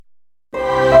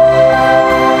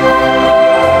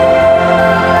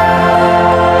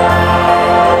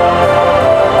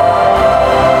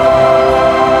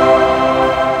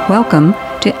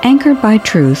Welcome to Anchored by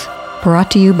Truth,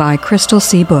 brought to you by Crystal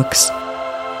C. Books.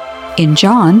 In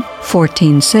John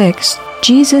 14:6,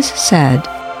 Jesus said,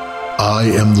 I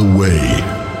am the way,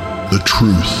 the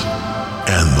truth,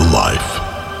 and the life.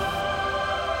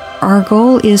 Our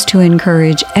goal is to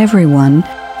encourage everyone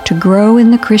to grow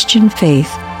in the Christian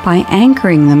faith by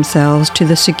anchoring themselves to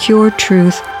the secure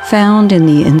truth found in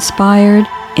the inspired,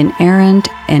 inerrant,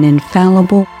 and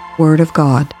infallible Word of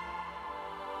God.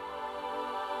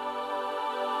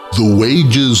 The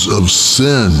wages of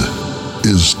sin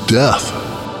is death.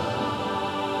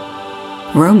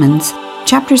 Romans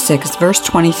chapter 6, verse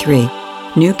 23,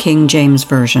 New King James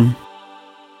Version.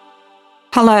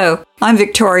 Hello, I'm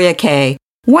Victoria Kay.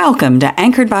 Welcome to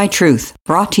Anchored by Truth,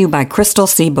 brought to you by Crystal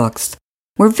C. Books.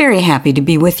 We're very happy to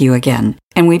be with you again,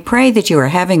 and we pray that you are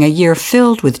having a year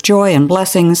filled with joy and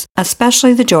blessings,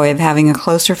 especially the joy of having a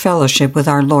closer fellowship with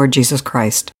our Lord Jesus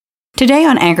Christ. Today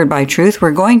on Anchored by Truth,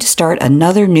 we're going to start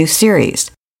another new series.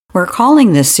 We're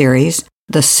calling this series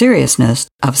The Seriousness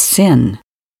of Sin.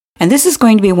 And this is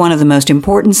going to be one of the most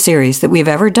important series that we've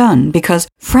ever done because,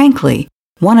 frankly,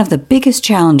 one of the biggest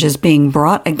challenges being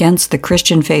brought against the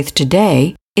Christian faith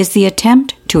today is the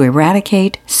attempt to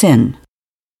eradicate sin.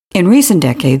 In recent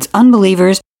decades,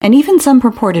 unbelievers and even some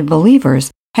purported believers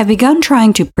have begun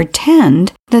trying to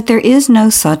pretend that there is no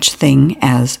such thing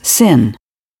as sin.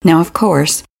 Now, of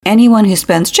course, anyone who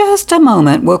spends just a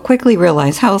moment will quickly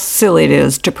realize how silly it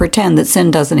is to pretend that sin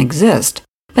doesn't exist.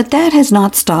 But that has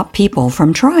not stopped people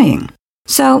from trying.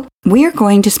 So, we are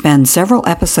going to spend several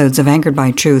episodes of Anchored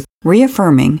by Truth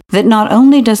reaffirming that not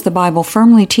only does the Bible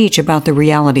firmly teach about the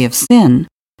reality of sin,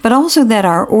 but also that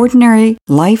our ordinary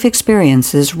life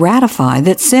experiences ratify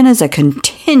that sin is a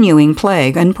continuing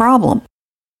plague and problem.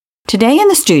 Today in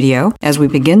the studio, as we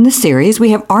begin the series, we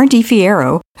have RD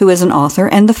Fierro, who is an author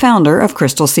and the founder of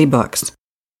Crystal C. Books.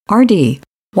 RD,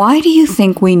 why do you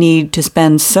think we need to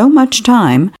spend so much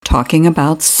time talking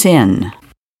about sin?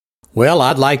 Well,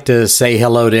 I'd like to say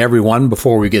hello to everyone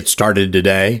before we get started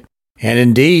today. And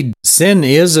indeed, sin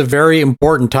is a very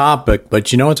important topic,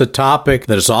 but it's a topic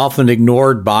that is often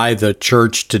ignored by the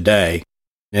church today.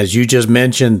 As you just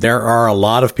mentioned, there are a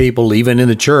lot of people, even in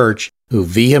the church, who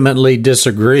vehemently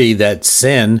disagree that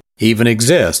sin even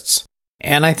exists.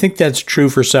 And I think that's true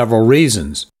for several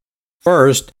reasons.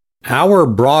 First, our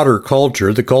broader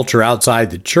culture, the culture outside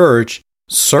the church,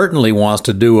 certainly wants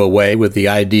to do away with the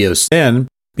idea of sin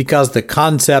because the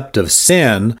concept of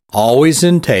sin always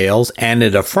entails and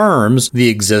it affirms the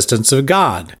existence of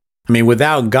God.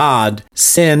 Without God,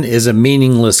 sin is a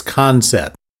meaningless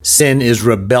concept. Sin is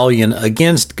rebellion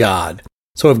against God.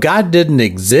 So if God didn't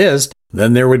exist,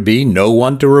 then there would be no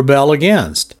one to rebel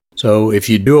against. So if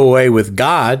you do away with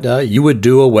God, you would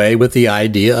do away with the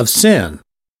idea of sin.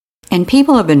 And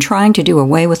people have been trying to do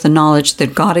away with the knowledge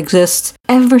that God exists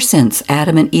ever since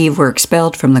Adam and Eve were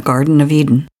expelled from the Garden of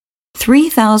Eden.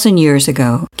 3,000 years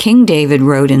ago, King David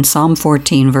wrote in Psalm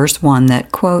 14, verse 1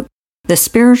 that, quote, "The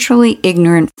spiritually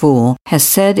ignorant fool has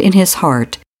said in his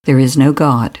heart, there is no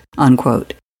God,"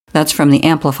 unquote. That's from the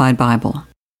Amplified Bible.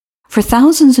 For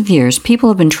thousands of years, people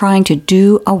have been trying to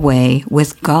do away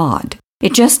with God.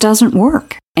 It just doesn't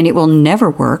work, and it will never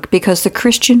work because the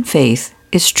Christian faith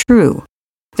is true.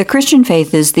 The Christian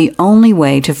faith is the only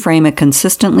way to frame a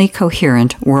consistently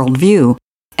coherent worldview.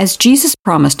 As Jesus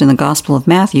promised in the Gospel of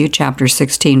Matthew, chapter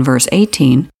 16, verse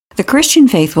 18, the Christian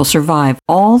faith will survive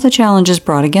all the challenges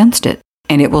brought against it,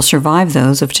 and it will survive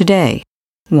those of today.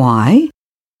 Why?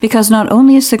 Because not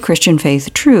only is the Christian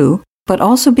faith true, but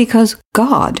also because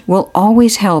God will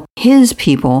always help His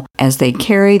people as they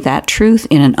carry that truth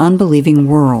in an unbelieving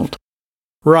world.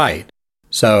 Right.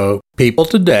 So people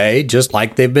today, just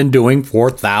like they've been doing for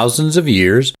thousands of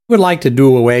years, would like to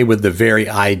do away with the very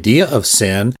idea of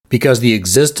sin because the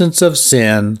existence of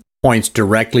sin points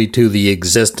directly to the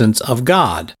existence of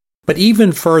God. But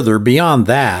even further beyond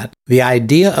that, the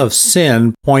idea of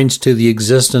sin points to the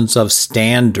existence of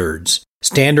standards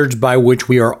by which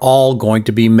we are all going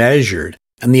to be measured.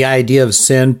 And the idea of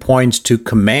sin points to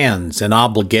commands and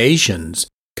obligations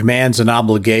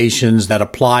that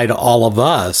apply to all of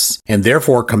us, and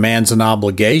therefore commands and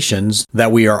obligations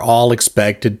that we are all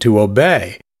expected to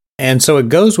obey. And so it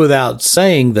goes without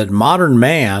saying that modern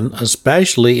man,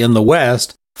 especially in the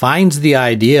West, finds the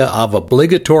idea of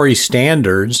obligatory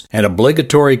standards and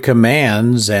obligatory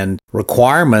commands and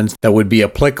requirements that would be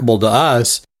applicable to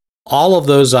us. All of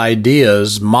those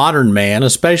ideas, modern man,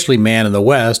 especially man in the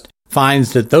West,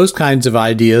 finds that those kinds of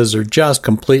ideas are just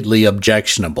completely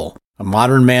objectionable. A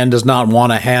modern man does not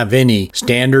want to have any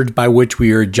standards by which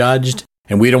we are judged,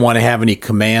 and we don't want to have any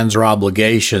commands or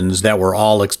obligations that we're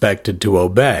all expected to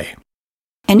obey.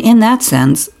 And in that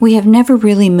sense, we have never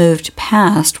really moved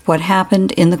past what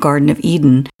happened in the Garden of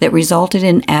Eden that resulted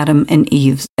in Adam and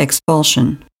Eve's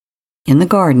expulsion. In the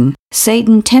garden,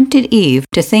 Satan tempted Eve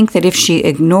to think that if she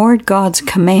ignored God's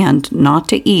command not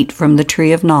to eat from the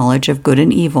tree of knowledge of good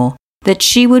and evil, that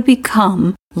she would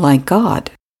become like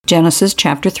God. Genesis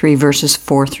chapter 3 verses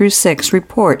 4 through 6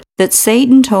 report that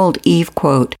Satan told Eve,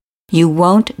 quote, "You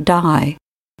won't die.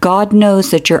 God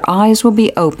knows that your eyes will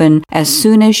be open as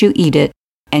soon as you eat it,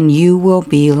 and you will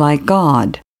be like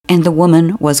God." And the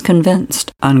woman was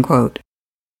convinced, unquote.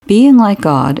 Being like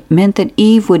God meant that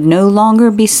Eve would no longer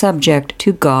be subject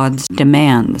to God's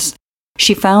demands.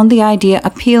 She found the idea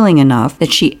appealing enough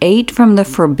that she ate from the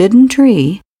forbidden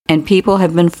tree, and people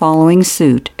have been following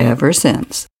suit ever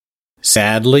since.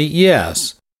 Sadly,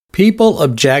 yes. People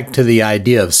object to the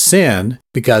idea of sin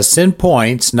because sin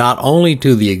points not only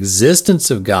to the existence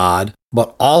of God,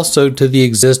 but also to the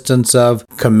existence of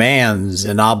commands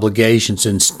and obligations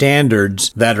and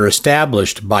standards that are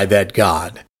established by that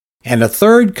God. And a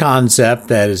third concept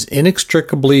that is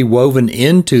inextricably woven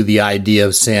into the idea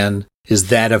of sin is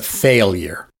that of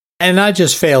failure. And not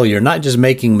just failure, not just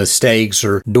making mistakes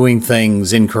or doing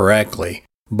things incorrectly,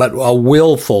 but a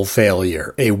willful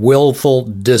failure, a willful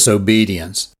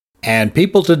disobedience. And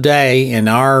people today in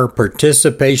our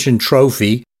participation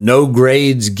trophy, no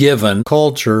grades given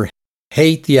culture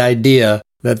hate the idea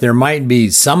that there might be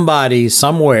somebody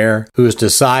somewhere who has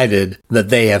decided that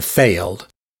they have failed.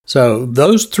 So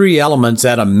those three elements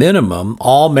at a minimum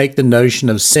all make the notion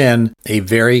of sin a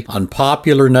very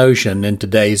unpopular notion in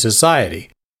today's society.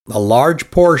 A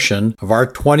large portion of our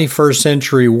 21st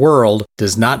century world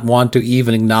does not want to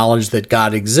even acknowledge that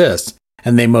God exists,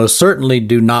 and they most certainly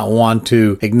do not want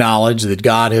to acknowledge that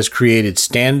God has created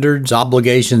standards,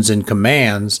 obligations, and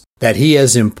commands that He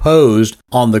has imposed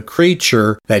on the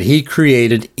creature that He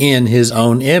created in His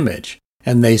own image.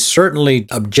 And they certainly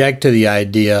object to the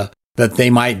idea that they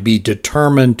might be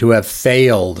determined to have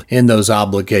failed in those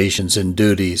obligations and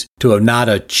duties, to have not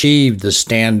achieved the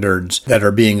standards that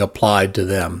are being applied to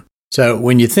them. So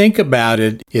when you think about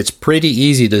it, it's pretty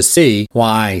easy to see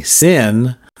why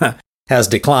sin has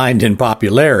declined in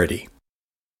popularity.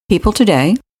 People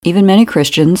today, even many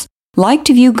Christians, like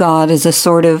to view God as a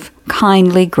sort of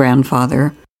kindly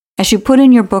grandfather. As you put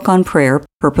in your book on prayer,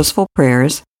 Purposeful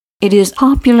Prayers, it is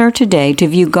popular today to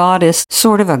view God as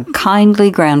sort of a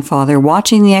kindly grandfather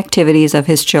watching the activities of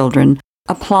His children,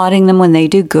 applauding them when they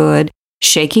do good,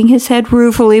 shaking His head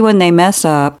ruefully when they mess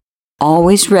up,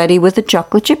 always ready with a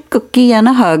chocolate chip cookie and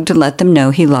a hug to let them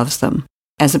know He loves them.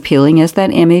 As appealing as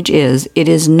that image is, it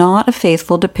is not a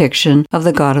faithful depiction of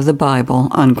the God of the Bible,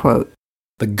 unquote.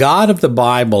 The God of the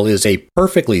Bible is a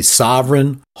perfectly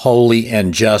sovereign, holy,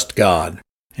 and just God.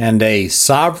 And a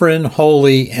sovereign,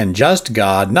 holy, and just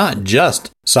God, not just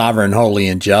sovereign, holy,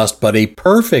 and just, but a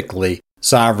perfectly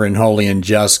sovereign, holy, and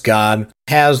just God,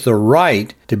 has the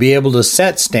right to be able to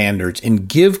set standards and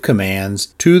give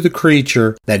commands to the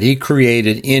creature that He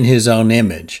created in His own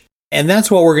image. And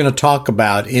that's what we're going to talk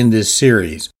about in this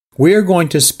series. We are going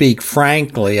to speak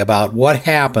frankly about what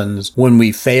happens when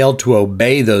we fail to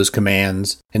obey those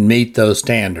commands and meet those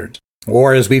standards.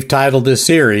 Or as we've titled this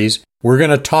series, we're going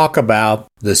to talk about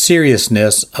the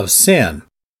seriousness of sin.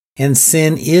 And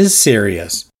sin is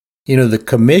serious. The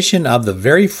commission of the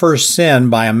very first sin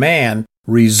by a man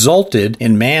resulted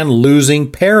in man losing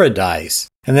paradise.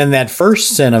 And then that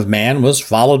first sin of man was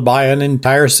followed by an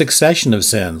entire succession of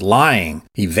sins: lying,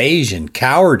 evasion,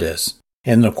 cowardice.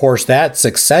 And of course, that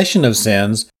succession of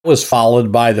sins was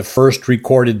followed by the first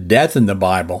recorded death in the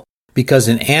Bible, because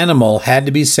an animal had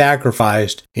to be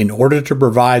sacrificed in order to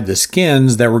provide the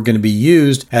skins that were going to be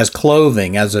used as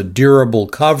clothing, as a durable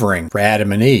covering for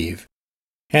Adam and Eve.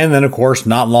 And then, of course,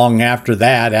 not long after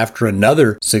that, after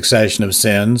another succession of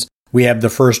sins, we have the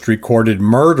first recorded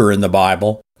murder in the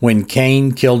Bible, when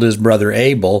Cain killed his brother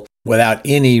Abel without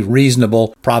any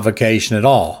reasonable provocation at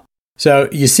all. So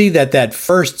you see that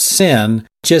first sin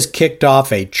just kicked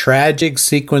off a tragic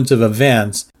sequence of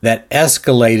events that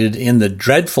escalated in the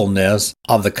dreadfulness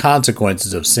of the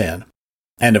consequences of sin.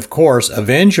 And of course,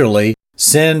 eventually,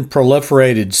 sin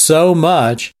proliferated so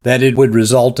much that it would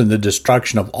result in the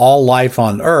destruction of all life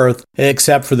on earth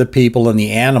except for the people and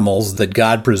the animals that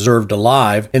God preserved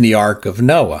alive in the Ark of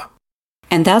Noah.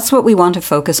 And that's what we want to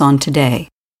focus on today,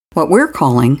 what we're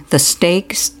calling the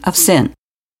stakes of sin.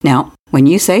 Now, when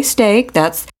you say stake,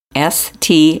 that's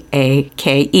S-T-A-K-E,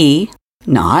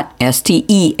 not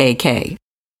S-T-E-A-K.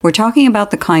 We're talking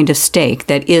about the kind of stake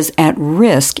that is at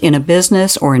risk in a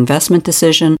business or investment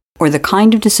decision, or the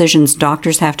kind of decisions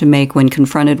doctors have to make when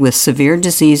confronted with severe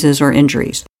diseases or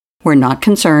injuries. We're not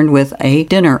concerned with a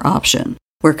dinner option.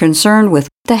 We're concerned with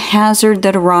the hazard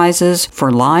that arises for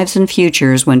lives and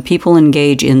futures when people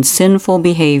engage in sinful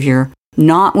behavior,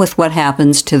 not with what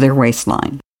happens to their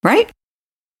waistline. Right?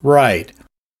 Right.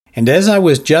 And as I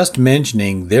was just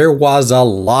mentioning, there was a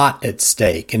lot at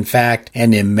stake. In fact,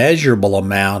 an immeasurable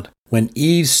amount when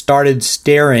Eve started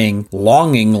staring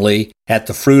longingly at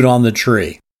the fruit on the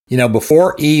tree.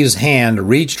 Before Eve's hand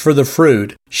reached for the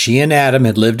fruit, she and Adam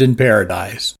had lived in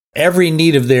paradise. Every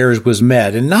need of theirs was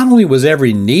met, and not only was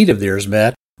every need of theirs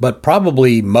met, but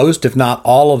probably most, if not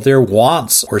all, of their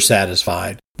wants were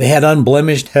satisfied. They had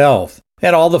unblemished health. They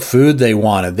had all the food they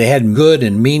wanted. They had good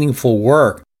and meaningful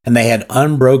work, and they had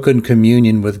unbroken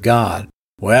communion with God.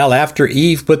 Well, after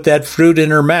Eve put that fruit in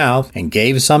her mouth and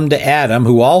gave some to Adam,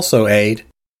 who also ate,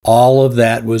 all of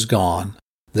that was gone.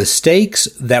 The stakes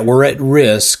that were at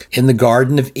risk in the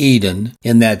Garden of Eden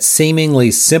in that seemingly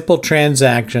simple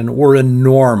transaction were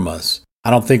enormous.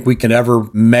 I don't think we can ever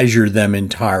measure them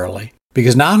entirely.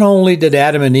 Because not only did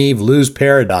Adam and Eve lose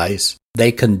paradise,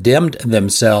 they condemned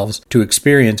themselves to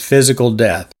experience physical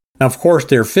death. Now, of course,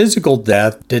 their physical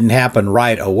death didn't happen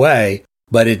right away,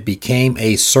 but it became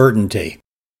a certainty.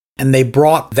 And they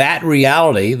brought that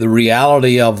reality, the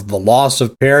reality of the loss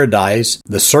of paradise,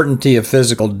 the certainty of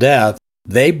physical death,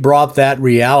 they brought that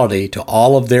reality to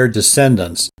all of their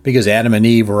descendants, because Adam and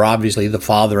Eve were obviously the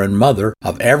father and mother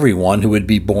of everyone who would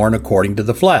be born according to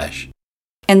the flesh.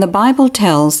 And the Bible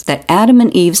tells that Adam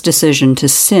and Eve's decision to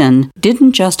sin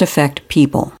didn't just affect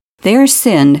people. Their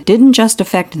sin didn't just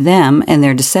affect them and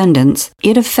their descendants,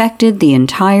 it affected the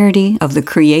entirety of the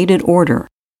created order.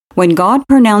 When God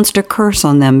pronounced a curse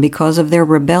on them because of their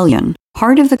rebellion,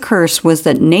 part of the curse was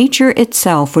that nature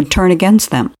itself would turn against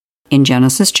them. In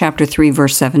Genesis chapter 3,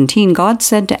 verse 17, God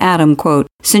said to Adam, quote,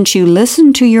 "Since you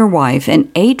listened to your wife and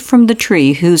ate from the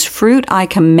tree whose fruit I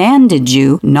commanded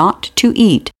you not to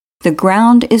eat, the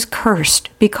ground is cursed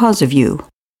because of you.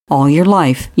 All your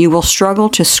life you will struggle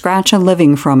to scratch a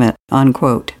living from it,"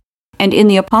 unquote. And in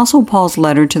the Apostle Paul's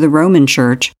letter to the Roman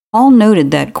church, Paul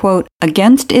noted that, quote,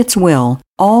 "Against its will,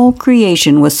 all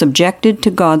creation was subjected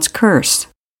to God's curse.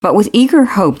 But with eager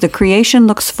hope, the creation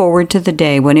looks forward to the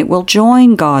day when it will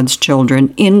join God's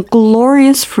children in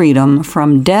glorious freedom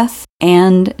from death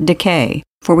and decay.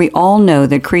 For we all know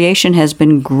that creation has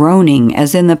been groaning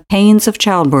as in the pains of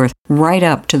childbirth right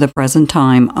up to the present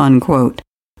time," unquote.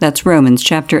 That's Romans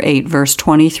chapter 8, verse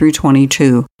 20 through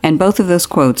 22. And both of those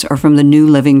quotes are from the New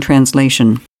Living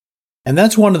Translation. And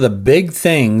that's one of the big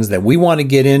things that we want to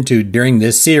get into during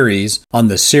this series on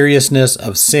the seriousness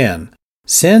of sin.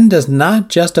 Sin does not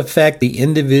just affect the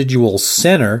individual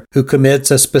sinner who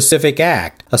commits a specific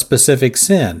act, a specific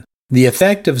sin. The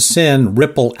effect of sin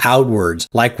ripple outwards,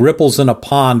 like ripples in a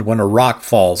pond when a rock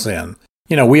falls in.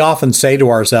 We often say to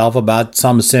ourselves about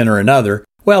some sin or another,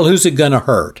 well, who's it going to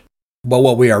hurt? But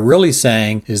what we are really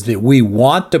saying is that we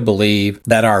want to believe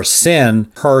that our sin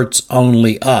hurts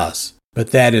only us.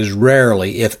 But that is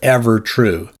rarely, if ever,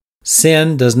 true.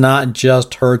 Sin does not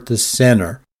just hurt the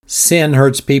sinner. Sin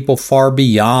hurts people far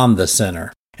beyond the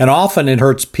sinner. And often it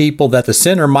hurts people that the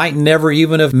sinner might never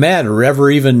even have met or ever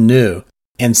even knew.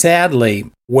 And sadly,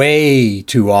 way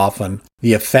too often,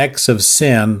 the effects of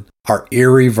sin are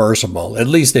irreversible. At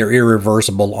least they're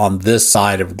irreversible on this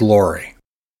side of glory.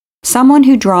 Someone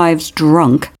who drives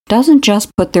drunk doesn't just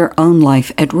put their own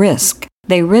life at risk.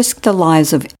 They risk the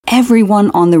lives of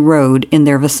everyone on the road in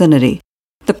their vicinity.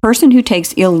 The person who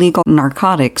takes illegal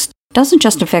narcotics doesn't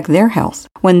just affect their health.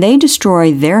 When they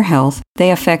destroy their health, they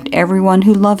affect everyone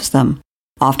who loves them,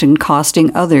 often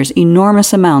costing others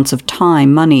enormous amounts of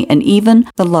time, money, and even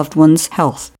the loved one's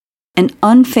health. An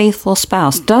unfaithful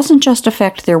spouse doesn't just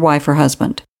affect their wife or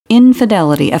husband.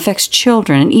 Infidelity affects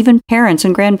children and even parents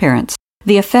and grandparents.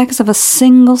 The effects of a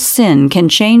single sin can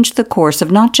change the course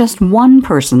of not just one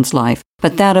person's life,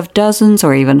 but that of dozens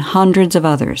or even hundreds of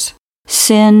others.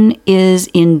 Sin is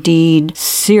indeed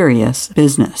serious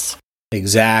business.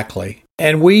 Exactly.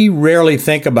 And we rarely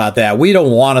think about that. We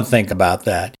don't want to think about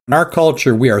that. In our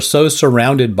culture, we are so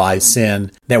surrounded by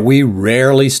sin that we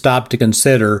rarely stop to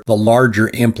consider the larger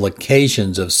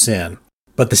implications of sin.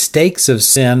 But the stakes of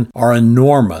sin are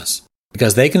enormous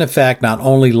because they can affect not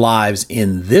only lives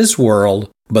in this world,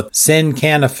 but sin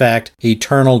can affect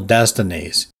eternal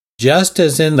destinies. Just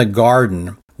as in the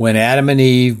garden, when Adam and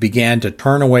Eve began to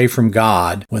turn away from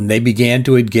God, when they began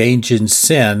to engage in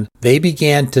sin, they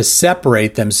began to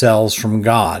separate themselves from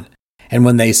God. And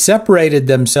when they separated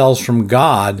themselves from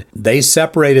God, they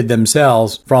separated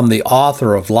themselves from the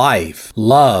author of life,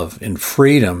 love, and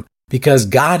freedom, because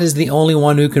God is the only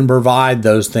one who can provide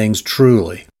those things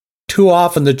truly. Too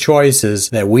often the choices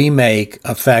that we make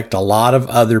affect a lot of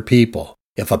other people.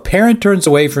 If a parent turns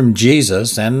away from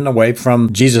Jesus and away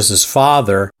from Jesus'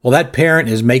 father, well, that parent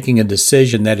is making a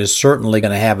decision that is certainly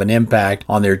going to have an impact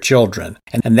on their children.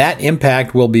 And that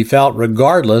impact will be felt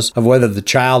regardless of whether the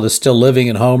child is still living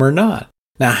at home or not.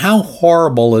 Now, how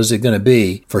horrible is it going to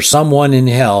be for someone in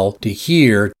hell to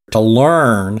hear, to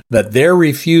learn that their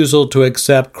refusal to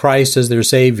accept Christ as their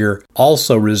Savior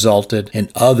also resulted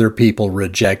in other people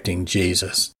rejecting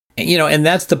Jesus? And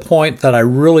that's the point that I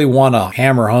really want to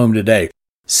hammer home today.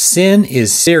 Sin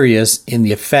is serious in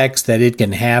the effects that it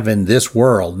can have in this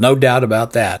world, no doubt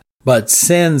about that. But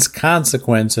sin's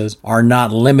consequences are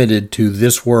not limited to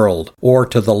this world or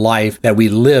to the life that we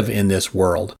live in this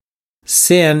world.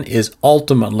 Sin is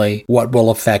ultimately what will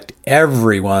affect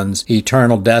everyone's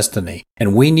eternal destiny,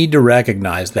 and we need to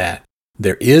recognize that.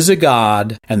 There is a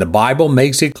God, and the Bible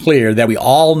makes it clear that we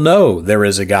all know there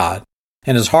is a God.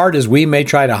 And as hard as we may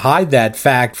try to hide that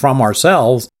fact from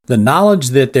ourselves, the knowledge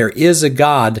that there is a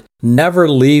God never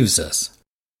leaves us.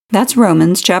 That's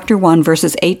Romans chapter 1,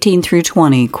 verses 18 through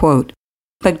 20, quote,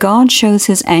 "But God shows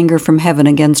his anger from heaven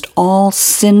against all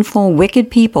sinful,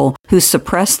 wicked people who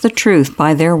suppress the truth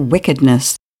by their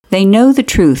wickedness. They know the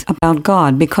truth about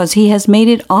God because he has made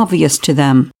it obvious to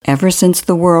them. Ever since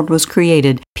the world was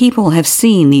created, people have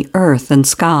seen the earth and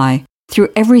sky. Through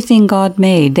everything God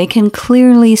made, they can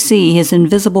clearly see his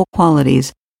invisible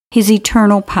qualities, his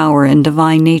eternal power and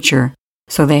divine nature,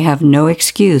 so they have no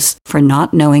excuse for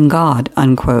not knowing God,"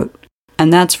 unquote.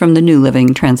 And that's from the New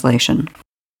Living Translation.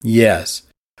 Yes,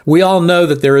 we all know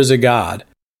that there is a God.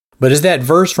 But as that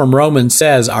verse from Romans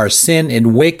says, our sin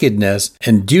and wickedness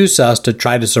induce us to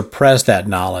try to suppress that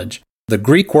knowledge. The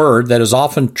Greek word that is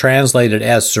often translated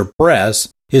as suppress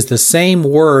is the same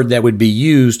word that would be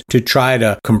used to try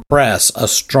to compress a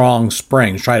strong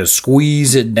spring, try to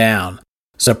squeeze it down.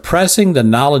 Suppressing the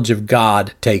knowledge of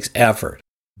God takes effort.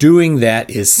 Doing that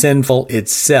is sinful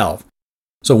itself.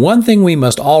 So one thing we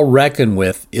must all reckon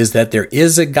with is that there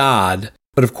is a God,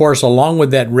 but of course along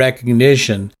with that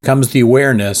recognition comes the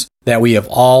awareness that we have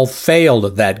all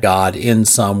failed that God in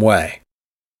some way.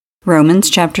 Romans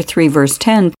chapter 3, verse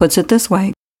 10 puts it this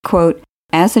way, quote,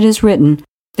 "As it is written,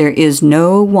 there is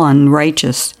no one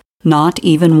righteous, not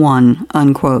even one,"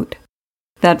 unquote.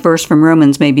 That verse from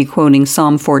Romans may be quoting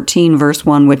Psalm 14, verse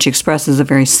 1, which expresses a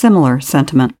very similar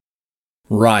sentiment.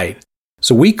 Right.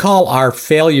 So we call our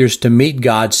failures to meet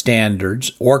God's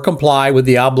standards or comply with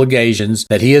the obligations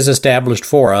that he has established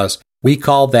for us, we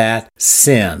call that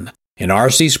sin. In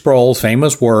R.C. Sproul's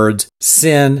famous words,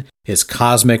 sin is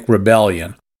cosmic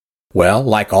rebellion. Well,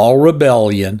 like all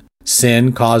rebellion,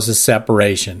 sin causes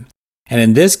separation. And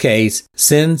in this case,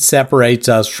 sin separates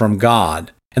us from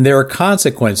God. And there are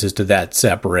consequences to that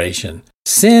separation.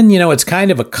 Sin, it's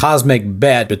kind of a cosmic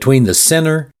bet between the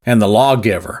sinner and the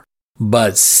lawgiver.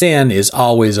 But sin is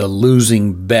always a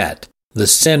losing bet. The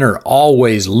sinner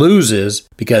always loses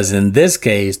because in this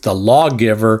case, the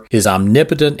lawgiver is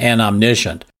omnipotent and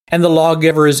omniscient, and the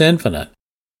lawgiver is infinite.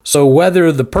 So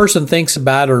whether the person thinks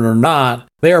about it or not,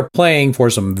 they are playing for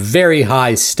some very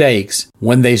high stakes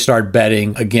when they start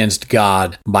betting against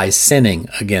God by sinning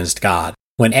against God.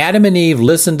 When Adam and Eve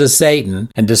listened to Satan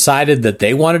and decided that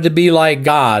they wanted to be like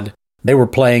God, they were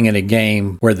playing in a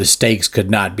game where the stakes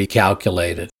could not be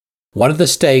calculated. One of the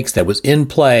stakes that was in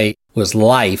play was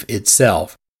life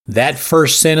itself. That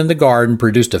first sin in the garden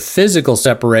produced a physical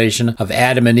separation of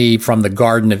Adam and Eve from the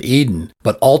Garden of Eden,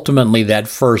 but ultimately that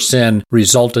first sin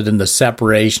resulted in the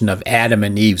separation of Adam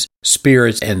and Eve's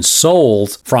spirits and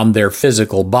souls from their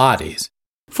physical bodies.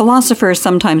 Philosophers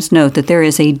sometimes note that there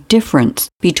is a difference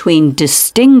between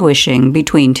distinguishing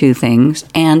between two things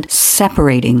and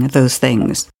separating those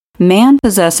things. Man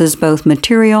possesses both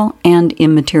material and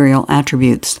immaterial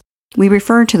attributes. We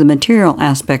refer to the material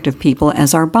aspect of people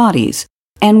as our bodies,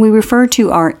 and we refer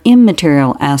to our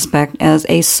immaterial aspect as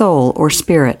a soul or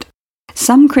spirit.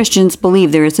 Some Christians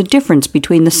believe there is a difference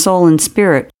between the soul and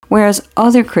spirit, whereas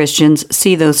other Christians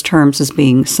see those terms as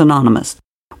being synonymous.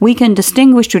 We can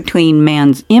distinguish between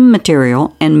man's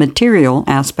immaterial and material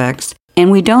aspects,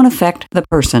 and we don't affect the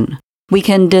person. We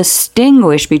can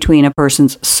distinguish between a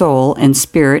person's soul and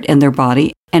spirit and their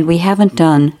body, and we haven't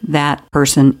done that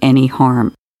person any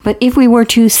harm. But if we were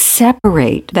to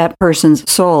separate that person's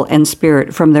soul and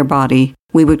spirit from their body,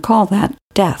 we would call that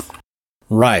death.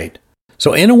 Right.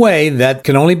 So in a way that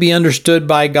can only be understood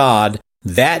by God,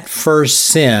 that first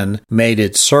sin made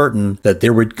it certain that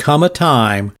there would come a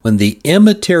time when the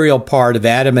immaterial part of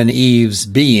Adam and Eve's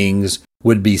beings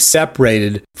would be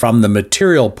separated from the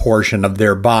material portion of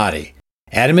their body.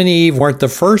 Adam and Eve weren't the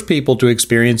first people to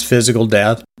experience physical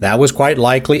death. That was quite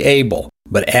likely Abel.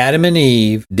 But Adam and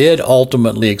Eve did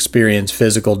ultimately experience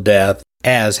physical death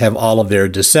as have all of their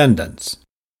descendants.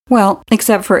 Well,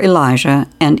 except for Elijah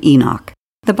and Enoch.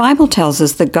 The Bible tells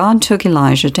us that God took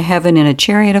Elijah to heaven in a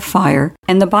chariot of fire,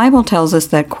 and the Bible tells us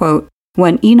that, quote,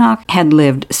 when Enoch had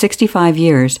lived 65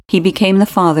 years, he became the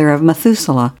father of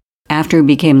Methuselah. After he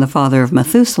became the father of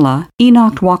Methuselah,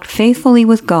 Enoch walked faithfully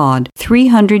with God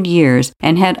 300 years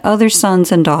and had other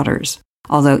sons and daughters.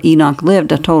 Although Enoch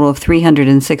lived a total of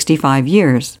 365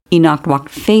 years, Enoch walked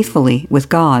faithfully with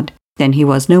God. Then he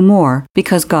was no more,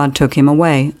 because God took him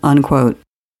away, unquote.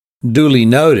 Duly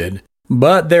noted.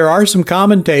 But there are some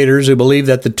commentators who believe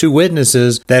that the two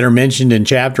witnesses that are mentioned in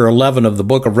chapter 11 of the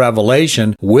book of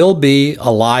Revelation will be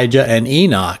Elijah and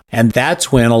Enoch, and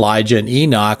that's when Elijah and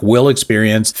Enoch will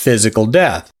experience physical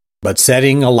death. But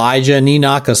setting Elijah and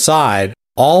Enoch aside,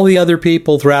 all the other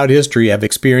people throughout history have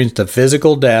experienced a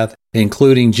physical death,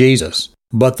 including Jesus.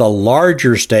 But the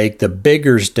larger stake, the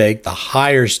bigger stake, the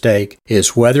higher stake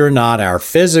is whether or not our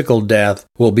physical death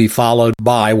will be followed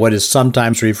by what is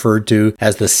sometimes referred to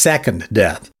as the second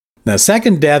death. Now,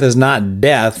 second death is not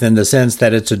death in the sense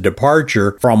that it's a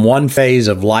departure from one phase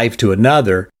of life to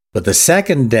another, but the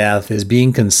second death is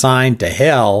being consigned to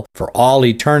hell for all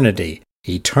eternity,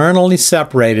 eternally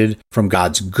separated from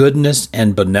God's goodness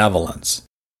and benevolence.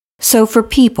 So for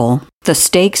people, the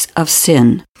stakes of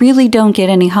sin really don't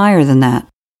get any higher than that.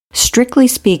 Strictly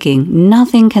speaking,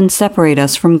 nothing can separate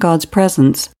us from God's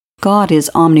presence. God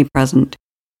is omnipresent.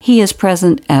 He is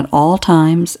present at all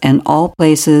times and all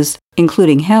places,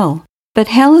 including hell. But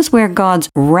hell is where God's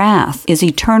wrath is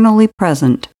eternally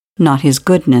present, not His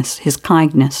goodness, His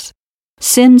kindness.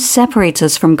 Sin separates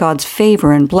us from God's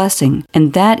favor and blessing,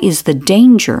 and that is the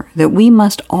danger that we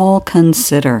must all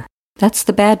consider. That's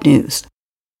the bad news.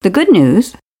 The good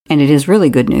news, and it is really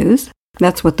good news,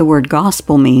 that's what the word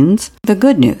gospel means, the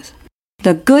good news.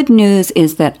 The good news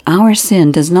is that our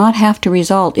sin does not have to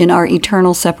result in our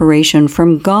eternal separation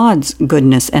from God's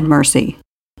goodness and mercy.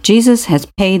 Jesus has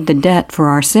paid the debt for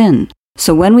our sin,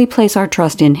 so when we place our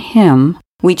trust in Him,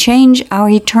 we change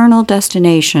our eternal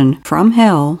destination from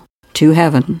hell to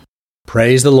heaven.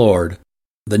 Praise the Lord.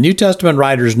 The New Testament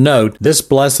writers note this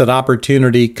blessed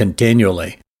opportunity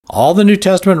continually. All the New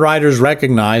Testament writers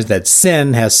recognize that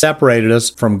sin has separated us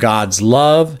from God's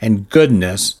love and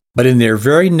goodness, but in their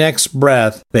very next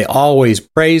breath, they always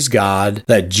praise God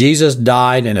that Jesus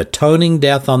died an atoning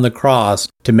death on the cross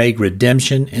to make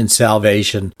redemption and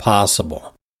salvation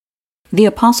possible. The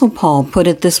Apostle Paul put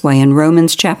it this way in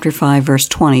Romans chapter 5, verse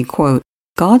 20, quote,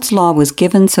 God's law was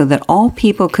given so that all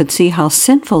people could see how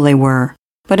sinful they were,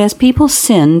 but as people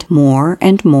sinned more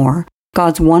and more,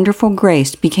 God's wonderful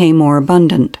grace became more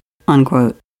abundant,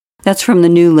 unquote. That's from the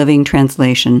New Living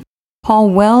Translation. Paul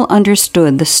well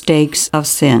understood the stakes of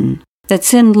sin, that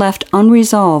sin left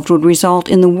unresolved would result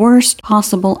in the worst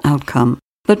possible outcome.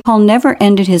 But Paul never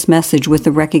ended his message with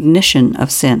the recognition of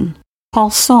sin. Paul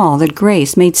saw that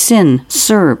grace made sin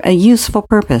serve a useful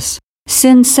purpose.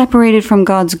 Sin separated from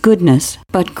God's goodness,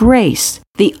 but grace,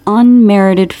 the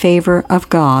unmerited favor of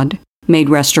God, made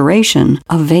restoration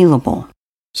available.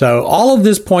 So all of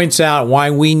this points out why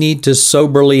we need to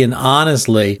soberly and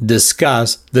honestly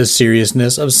discuss the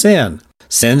seriousness of sin.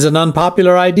 Sin's an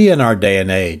unpopular idea in our day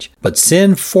and age, but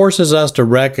sin forces us to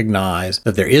recognize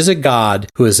that there is a God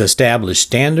who has established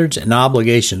standards and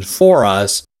obligations for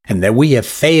us, and that we have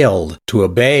failed to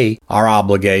obey our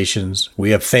obligations.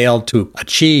 We have failed to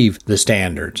achieve the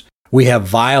standards. We have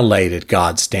violated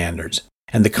God's standards.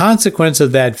 And the consequence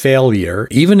of that failure,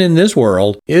 even in this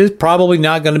world, is probably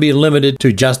not going to be limited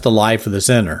to just the life of the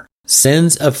sinner.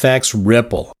 Sin's effects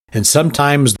ripple, and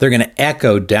sometimes they're going to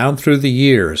echo down through the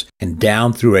years and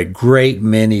down through a great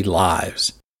many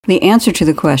lives. The answer to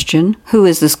the question, who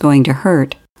is this going to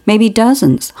hurt, may be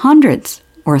dozens, hundreds,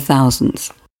 or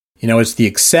thousands. It's the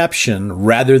exception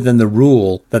rather than the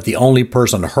rule that the only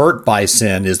person hurt by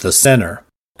sin is the sinner.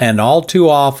 And all too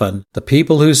often, the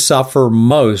people who suffer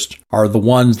most are the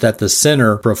ones that the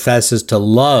sinner professes to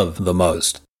love the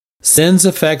most. Sin's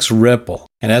effects ripple,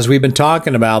 and as we've been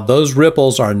talking about, those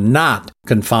ripples are not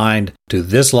confined to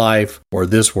this life or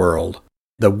this world.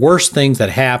 The worst things that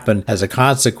happen as a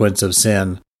consequence of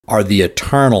sin are the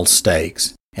eternal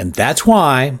stakes. And that's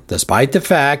why, despite the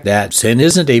fact that sin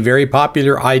isn't a very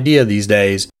popular idea these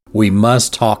days, we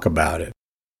must talk about it.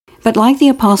 But like the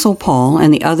Apostle Paul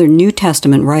and the other New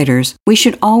Testament writers, we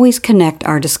should always connect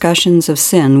our discussions of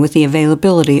sin with the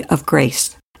availability of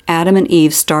grace. Adam and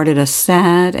Eve started a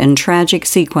sad and tragic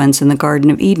sequence in the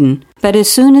Garden of Eden, but as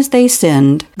soon as they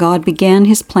sinned, God began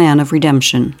His plan of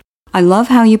redemption. I love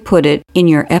how you put it in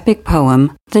your epic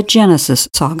poem, The Genesis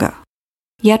Saga.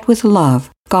 Yet with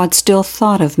love, God still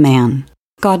thought of man.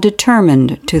 God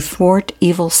determined to thwart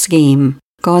evil's scheme.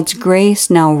 God's grace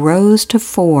now rose to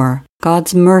 4.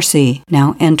 God's mercy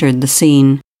now entered the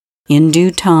scene. In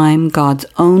due time, God's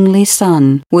only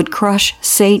Son would crush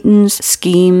Satan's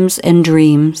schemes and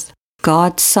dreams.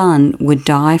 God's Son would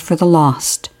die for the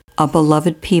lost, a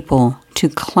beloved people to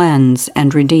cleanse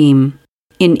and redeem.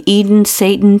 In Eden,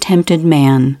 Satan tempted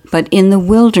man, but in the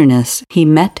wilderness he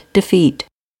met defeat.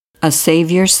 A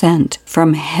Savior sent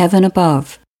from heaven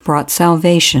above brought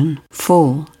salvation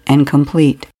full and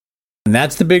complete. And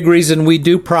that's the big reason we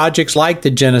do projects like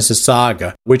the Genesis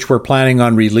Saga, which we're planning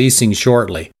on releasing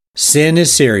shortly. Sin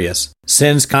is serious.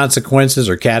 Sin's consequences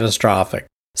are catastrophic.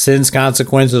 Sin's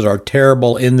consequences are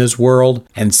terrible in this world,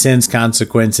 and sin's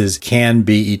consequences can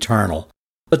be eternal.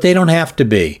 But they don't have to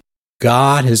be.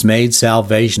 God has made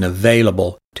salvation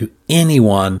available to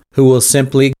anyone who will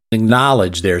simply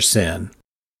acknowledge their sin.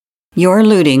 You're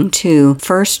alluding to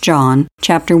 1 John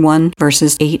chapter 1,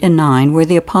 verses 8 and 9, where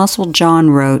the Apostle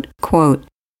John wrote, quote,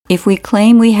 "If we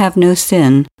claim we have no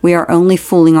sin, we are only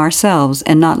fooling ourselves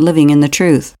and not living in the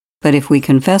truth. But if we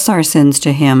confess our sins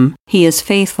to Him, He is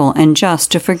faithful and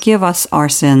just to forgive us our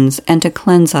sins and to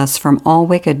cleanse us from all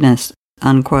wickedness."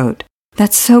 Unquote.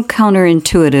 That's so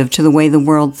counterintuitive to the way the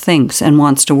world thinks and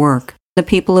wants to work. The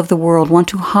people of the world want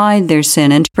to hide their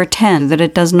sin and to pretend that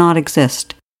it does not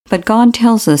exist. But God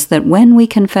tells us that when we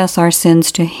confess our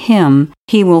sins to Him,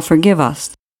 He will forgive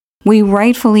us. We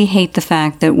rightfully hate the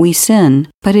fact that we sin,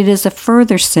 but it is a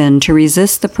further sin to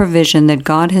resist the provision that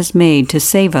God has made to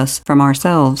save us from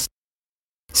ourselves.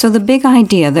 So the big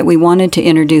idea that we wanted to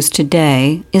introduce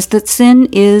today is that sin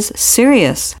is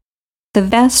serious. The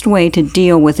best way to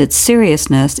deal with its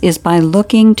seriousness is by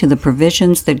looking to the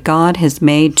provisions that God has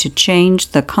made to change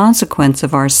the consequence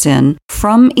of our sin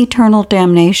from eternal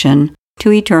damnation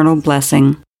to eternal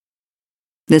blessing.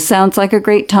 This sounds like a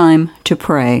great time to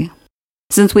pray.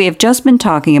 Since we have just been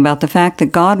talking about the fact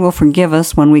that God will forgive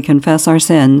us when we confess our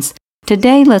sins,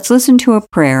 today let's listen to a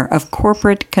prayer of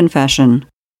corporate confession.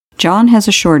 John has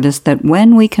assured us that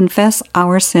when we confess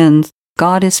our sins,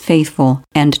 God is faithful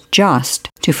and just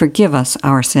to forgive us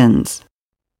our sins.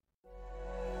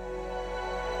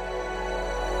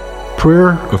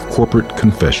 Prayer of Corporate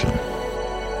Confession.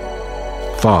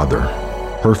 Father,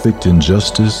 perfect in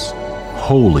justice,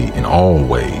 holy in all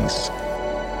ways,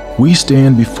 we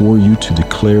stand before you to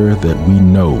declare that we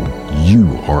know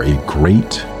you are a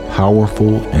great,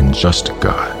 powerful, and just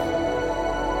God.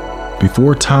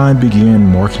 Before time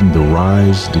began marking the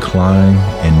rise, decline,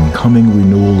 and coming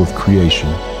renewal of creation,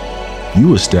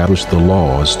 you established the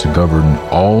laws to govern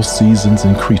all seasons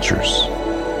and creatures.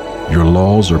 Your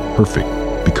laws are perfect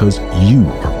because you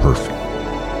are perfect.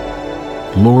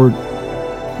 Lord,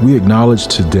 we acknowledge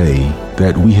today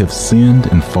that we have sinned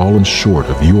and fallen short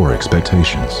of your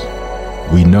expectations.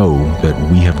 We know that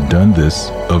we have done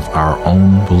this of our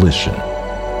own volition,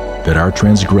 that our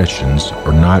transgressions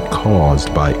are not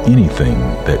caused by anything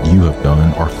that you have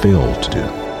done or failed to do.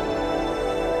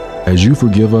 As you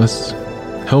forgive us,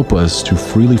 help us to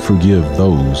freely forgive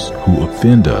those who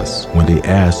offend us when they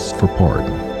ask for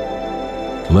pardon.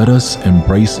 Let us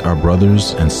embrace our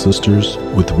brothers and sisters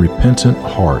with repentant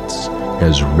hearts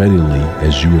as readily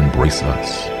as you embrace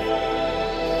us.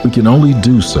 We can only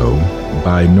do so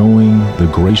by knowing the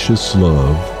gracious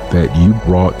love that you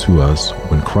brought to us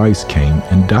when Christ came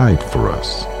and died for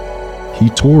us. He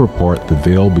tore apart the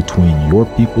veil between your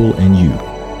people and you,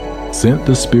 sent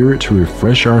the Spirit to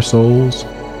refresh our souls,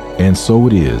 and so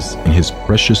it is in His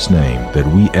precious name that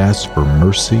we ask for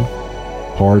mercy,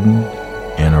 pardon,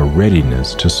 and a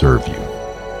readiness to serve you.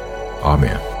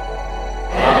 Amen.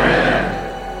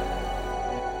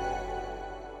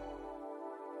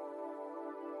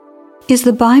 Is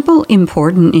the Bible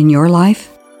important in your life?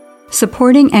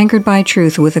 Supporting Anchored by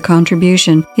Truth with a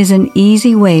contribution is an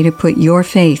easy way to put your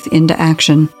faith into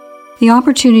action. The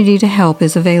opportunity to help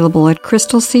is available at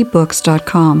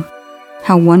crystalseabooks.com.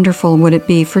 How wonderful would it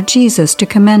be for Jesus to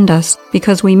commend us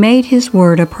because we made His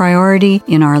Word a priority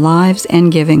in our lives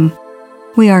and giving.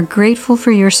 We are grateful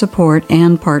for your support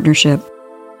and partnership.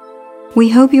 We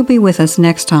hope you'll be with us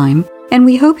next time, and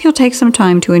we hope you'll take some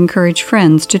time to encourage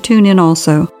friends to tune in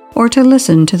also, or to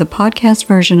listen to the podcast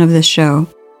version of this show.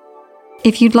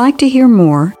 If you'd like to hear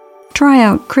more, try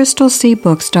out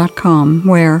crystalseabooks.com,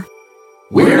 where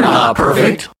we're not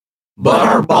perfect, but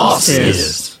our boss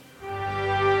is.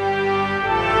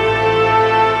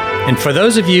 And for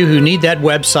those of you who need that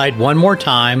website one more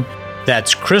time,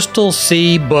 that's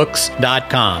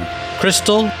crystalseabooks.com.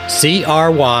 Crystal,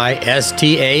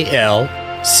 CRYSTAL,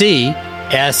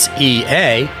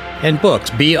 CSEA, and books,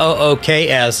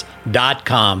 BOOKS.com.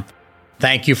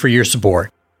 Thank you for your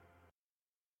support.